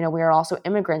women, we are also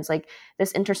immigrants. Like,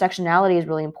 this intersectionality is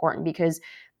really important because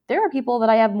there are people that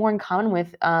I have more in common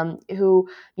with who,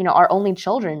 are only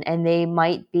children and they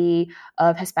might be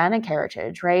of Hispanic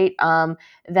heritage, right?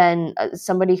 Than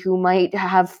somebody who might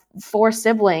have 4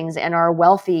 siblings and are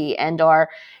wealthy and are,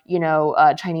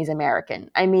 Chinese American.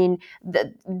 I mean,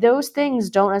 those things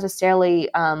don't necessarily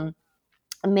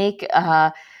make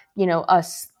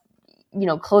us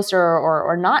closer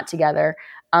or not together,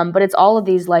 but it's all of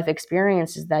these life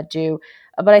experiences that do.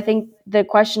 But I think the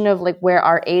question of like, where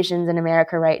are Asians in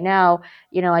America right now,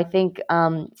 I think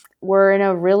we're in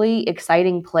a really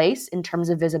exciting place in terms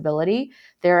of visibility.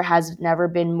 There has never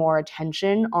been more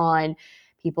attention on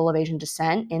people of Asian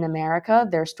descent in America,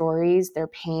 their stories, their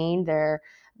pain, their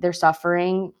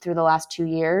suffering through the last 2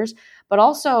 years. But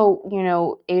also,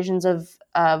 Asians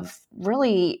have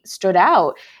really stood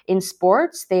out in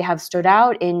sports. They have stood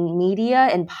out in media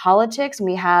and politics. And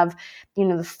we have,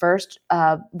 the first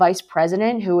vice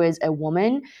president who is a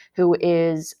woman, who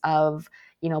is of,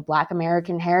 Black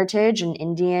American heritage and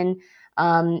Indian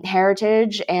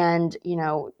heritage and,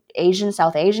 Asian,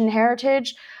 South Asian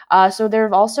heritage. So there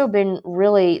have also been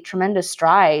really tremendous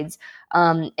strides.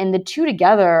 And the two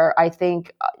together, I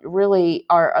think, really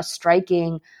are a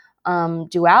striking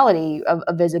duality of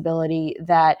visibility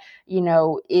that,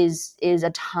 is a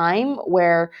time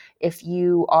where if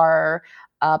you are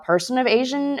a person of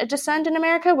Asian descent in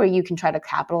America, where you can try to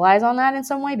capitalize on that in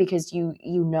some way because you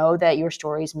know that your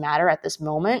stories matter at this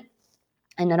moment.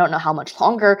 And I don't know how much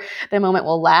longer the moment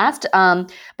will last, but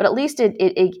at least it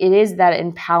is that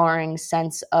empowering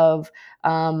sense of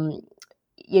community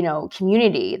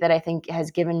that I think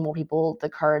has given more people the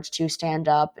courage to stand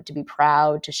up, to be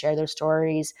proud, to share their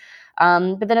stories.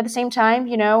 But then at the same time,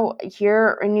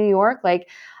 here in New York, like,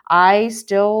 I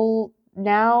still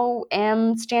now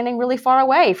am standing really far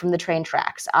away from the train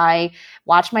tracks. I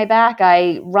watch my back.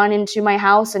 I run into my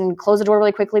house and close the door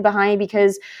really quickly behind me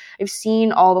because I've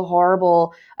seen all the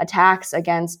horrible attacks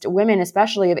against women,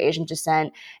 especially of Asian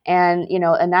descent. And,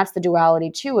 and that's the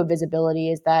duality too of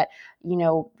visibility, is that,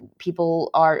 people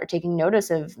are taking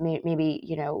notice of maybe,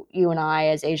 you and I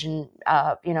as Asian,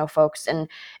 folks, and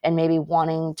maybe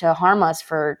wanting to harm us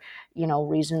for,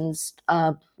 reasons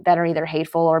that are either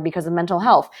hateful or because of mental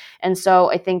health. And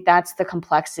so I think that's the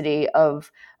complexity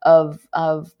of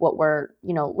what we're,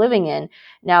 living in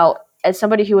now. As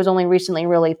somebody who has only recently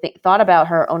really thought about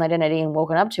her own identity and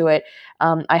woken up to it,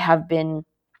 I have been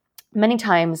many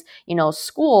times,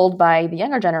 schooled by the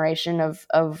younger generation of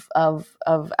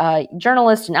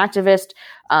journalists and activists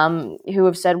who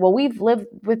have said, well, we've lived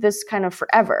with this kind of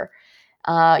forever.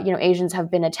 Asians have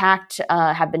been attacked,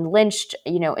 have been lynched,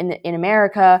 in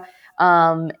America.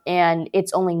 And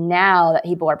it's only now that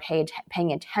people are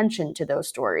paying attention to those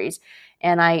stories.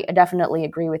 And I definitely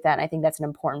agree with that. And I think that's an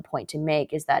important point to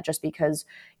make, is that just because,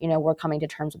 we're coming to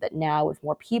terms with it now with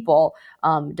more people,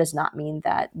 does not mean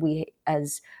that we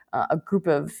as a group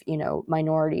of,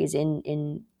 minorities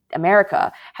in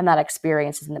America have not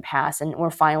experienced in the past. And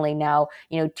we're finally now,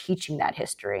 teaching that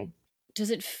history. Does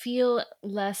it feel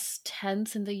less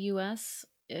tense in the US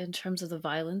in terms of the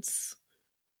violence?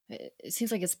 It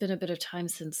seems like it's been a bit of time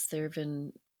since there have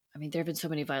been so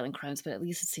many violent crimes, but at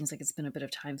least it seems like it's been a bit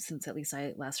of time since at least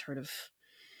I last heard of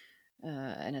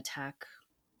an attack.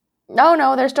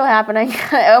 No, they're still happening.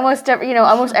 almost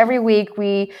every week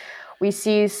we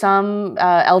see some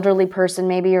elderly person,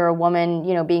 maybe, or a woman,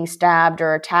 being stabbed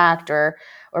or attacked or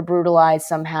brutalized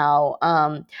somehow.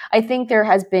 I think there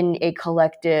has been a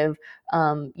collective,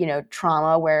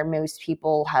 trauma where most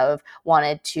people have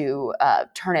wanted to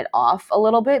turn it off a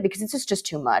little bit, because it's just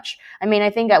too much. I mean, I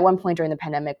think at one point during the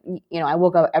pandemic, I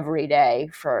woke up every day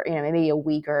for, maybe a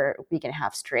week or a week and a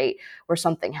half straight where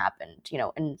something happened,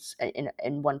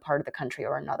 in one part of the country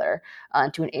or another,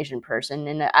 to an Asian person.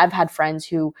 And I've had friends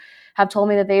who have told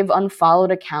me that they've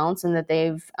unfollowed accounts and that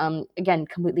they've, again,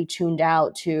 completely tuned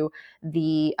out to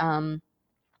the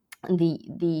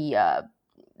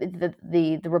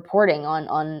reporting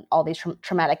on all these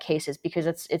traumatic cases, because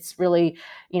it's really,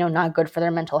 not good for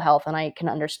their mental health. And I can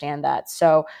understand that.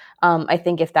 So I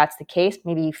think if that's the case,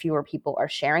 maybe fewer people are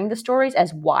sharing the stories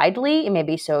as widely, and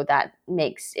maybe so that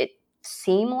makes it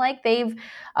seem like they've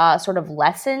sort of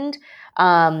lessened.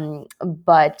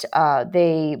 But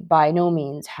they by no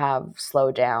means have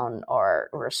slowed down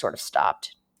or sort of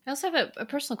stopped. I also have a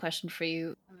personal question for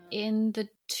you. In the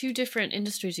two different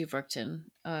industries you've worked in,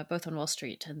 both on Wall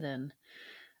Street and then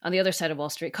on the other side of Wall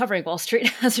Street, covering Wall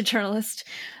Street as a journalist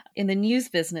in the news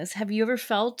business, have you ever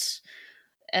felt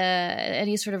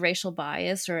any sort of racial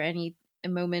bias, or any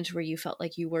moment where you felt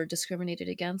like you were discriminated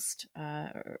against,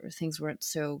 or things weren't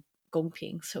so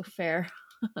gongping, so fair?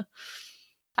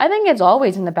 I think it's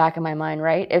always in the back of my mind,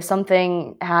 right? If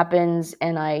something happens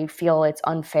and I feel it's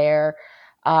unfair,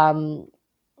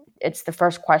 it's the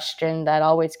first question that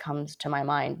always comes to my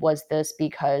mind. Was this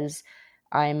because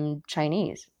I'm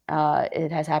Chinese?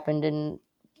 It has happened in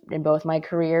both my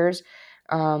careers.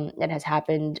 It has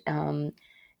happened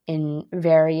in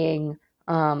varying,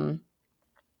 I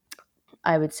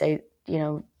would say,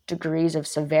 degrees of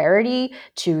severity,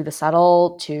 to the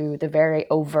subtle, to the very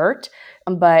overt.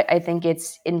 But I think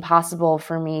it's impossible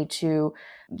for me to,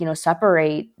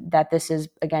 separate that this is,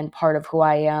 again, part of who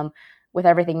I am with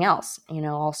everything else.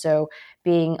 Also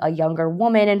being a younger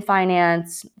woman in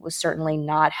finance was certainly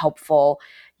not helpful.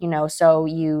 So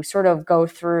you sort of go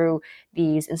through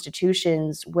these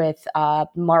institutions with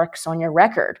marks on your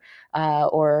record,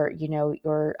 or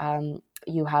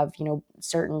you have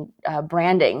certain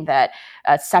branding that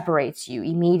separates you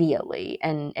immediately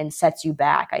and sets you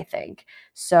back, I think.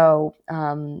 So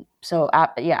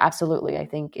yeah, absolutely. I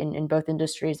think in both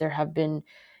industries there have been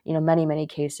many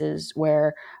cases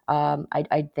where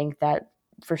I think that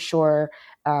for sure,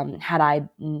 had I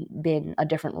been a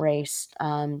different race,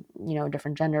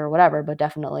 different gender or whatever, but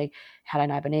definitely had I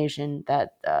not been Asian,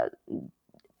 that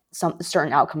some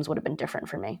certain outcomes would have been different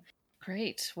for me.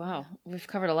 Great. Wow. We've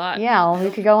covered a lot. Yeah, well,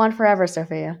 we could go on forever,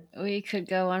 Sophia. We could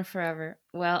go on forever.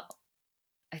 Well,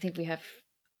 I think we have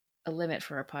a limit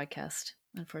for our podcast,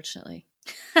 unfortunately.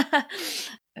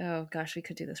 Oh, gosh, we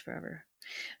could do this forever.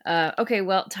 Okay,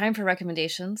 well, time for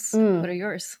recommendations. What are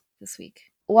yours this week?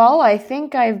 Well, I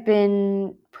think I've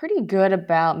been pretty good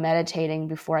about meditating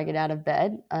before I get out of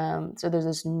bed. So there's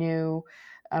this new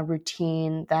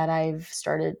routine that I've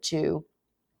started to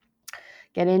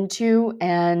get into,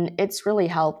 and it's really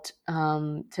helped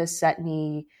to set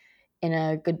me in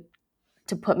a good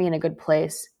to put me in a good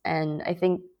place. And I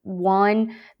think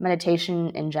one,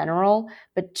 meditation in general,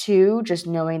 but two, just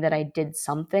knowing that I did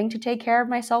something to take care of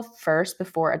myself first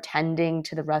before attending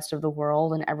to the rest of the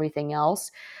world and everything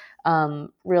else,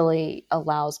 really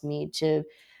allows me to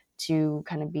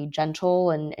kind of be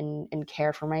gentle and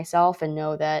care for myself and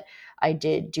know that I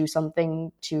did do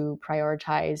something to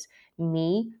prioritize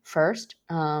me first.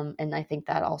 And I think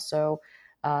that also,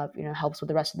 helps with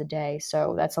the rest of the day.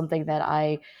 So that's something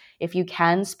that if you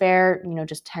can spare,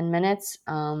 just 10 minutes,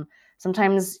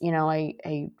 sometimes,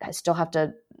 I still have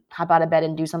to hop out of bed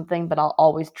and do something, but I'll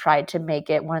always try to make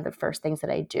it one of the first things that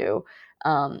I do.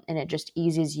 And it just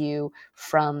eases you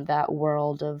from that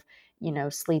world of,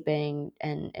 sleeping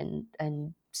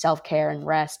and self-care and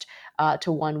rest,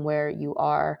 to one where you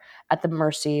are at the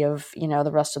mercy of,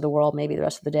 the rest of the world, maybe the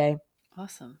rest of the day.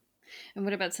 Awesome. And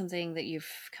what about something that you've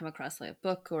come across, like a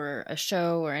book or a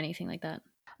show or anything like that?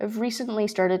 I've recently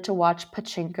started to watch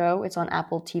Pachinko. It's on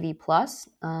Apple TV Plus.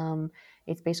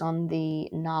 It's based on the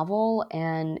novel,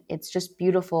 and it's just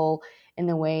beautiful in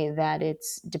the way that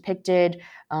it's depicted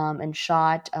and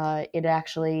shot. It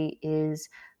actually is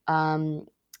a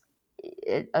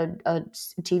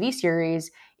TV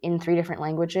series in 3 different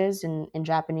languages, in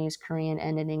Japanese, Korean,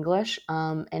 and in English.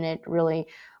 And it really,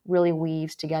 really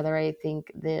weaves together, I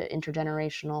think, the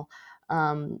intergenerational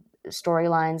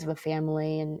storylines of a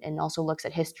family, and also looks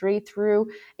at history through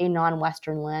a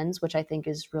non-Western lens, which I think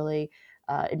is really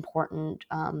important,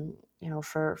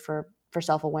 for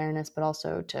self-awareness, but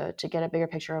also to get a bigger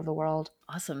picture of the world.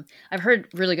 Awesome. I've heard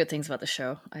really good things about the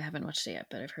show. I haven't watched it yet,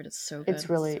 but I've heard it's so good. It's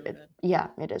really, good.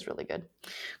 It is really good.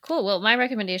 Cool. Well, my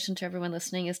recommendation to everyone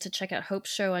listening is to check out Hope's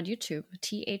show on YouTube,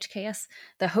 THKS,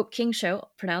 The Hope King Show,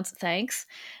 pronounced thanks,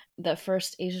 the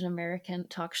first Asian American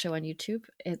talk show on YouTube.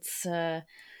 It's,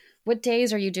 what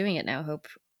days are you doing it now, Hope?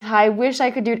 I wish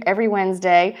I could do it every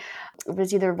Wednesday. It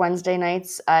was either Wednesday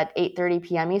nights at 8:30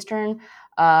 p.m. Eastern,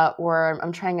 or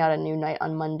I'm trying out a new night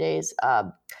on Mondays.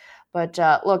 But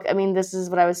look, I mean, this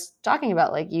is what I was talking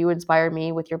about. Like, you inspired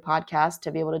me with your podcast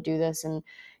to be able to do this. And,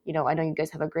 I know you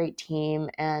guys have a great team,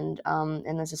 and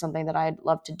this is something that I'd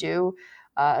love to do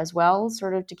as well,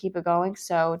 sort of to keep it going.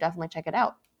 So definitely check it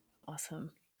out. Awesome.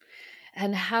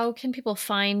 And how can people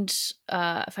find you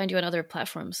on other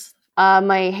platforms?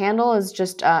 My handle is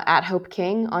just at Hope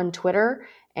King on Twitter,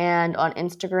 and on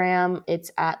Instagram,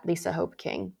 it's at Lisa Hope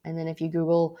King. And then if you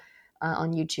Google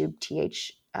on YouTube,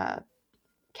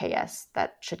 THKS,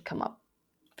 that should come up.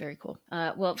 Very cool.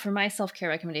 Well, for my self-care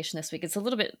recommendation this week, it's a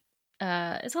little bit,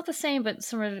 it's not the same, but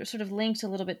sort of linked a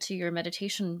little bit to your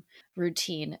meditation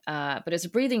routine. But it's a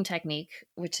breathing technique,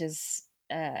 which is,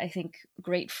 I think,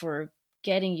 great for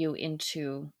getting you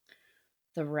into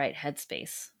the right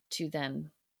headspace to then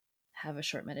have a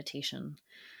short meditation.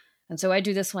 And so I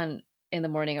do this one in the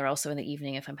morning or also in the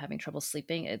evening if I'm having trouble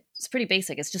sleeping. It's pretty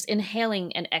basic. It's just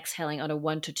inhaling and exhaling on a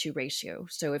 1-to-2 ratio.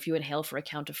 So if you inhale for a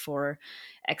count of 4,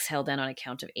 exhale then on a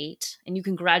count of 8, and you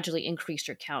can gradually increase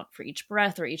your count for each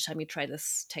breath or each time you try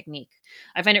this technique.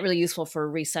 I find it really useful for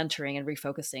recentering and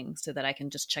refocusing so that I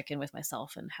can just check in with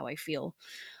myself and how I feel.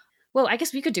 Well, I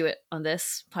guess we could do it on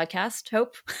this podcast,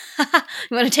 Hope. You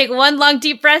want to take one long,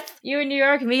 deep breath? You in New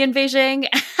York, me in Beijing.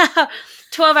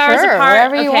 12 hours sure, apart.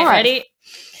 Whatever you want. Ready?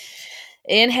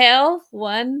 Inhale,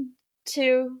 1,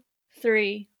 2,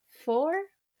 3, 4.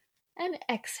 And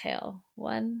exhale,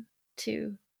 1,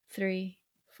 2, 3,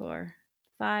 4,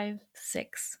 5,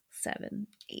 6, 7,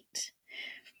 8.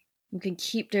 You can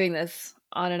keep doing this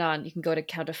on and on. You can go to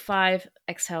count of 5,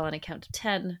 exhale on a count of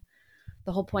 10.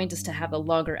 The whole point is to have a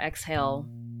longer exhale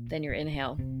than your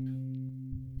inhale.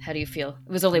 How do you feel?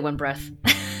 It was only one breath.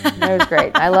 That was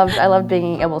great. I loved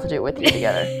being able to do it with you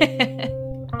together.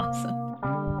 Awesome.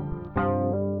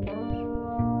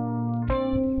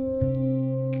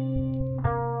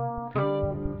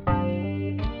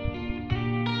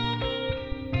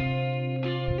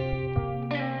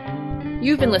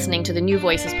 You've been listening to the New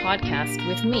Voices podcast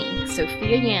with me,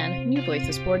 Sophia Yan, New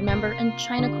Voices board member and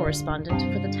China correspondent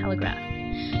for The Telegraph.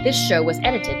 This show was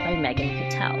edited by Megan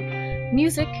Cattell.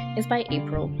 Music is by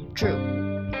April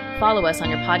Drew. Follow us on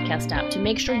your podcast app to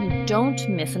make sure you don't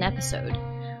miss an episode.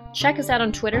 Check us out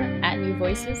on Twitter at New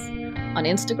Voices, on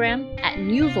Instagram at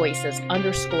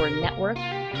newvoices_network,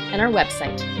 and our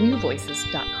website,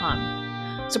 newvoices.com.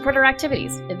 Support our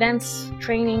activities, events,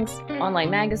 trainings, online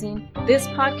magazine, this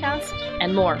podcast,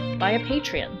 and more via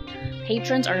Patreon.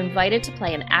 Patrons are invited to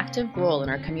play an active role in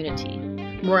our community.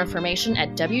 More information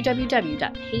at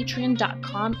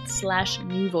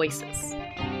www.patreon.com/newvoices.